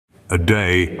A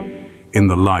day in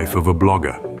the life of a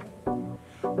blogger.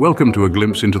 Welcome to a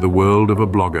glimpse into the world of a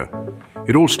blogger.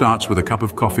 It all starts with a cup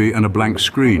of coffee and a blank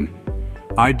screen.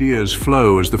 Ideas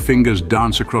flow as the fingers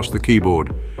dance across the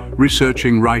keyboard,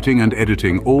 researching, writing and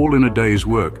editing, all in a day's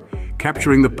work,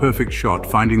 capturing the perfect shot,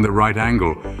 finding the right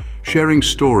angle, sharing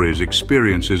stories,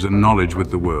 experiences and knowledge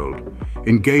with the world,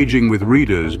 engaging with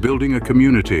readers, building a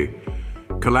community,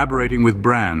 collaborating with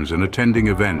brands and attending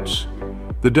events.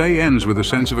 The day ends with a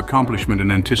sense of accomplishment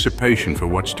and anticipation for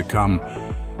what's to come.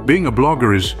 Being a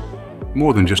blogger is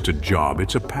more than just a job,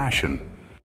 it's a passion.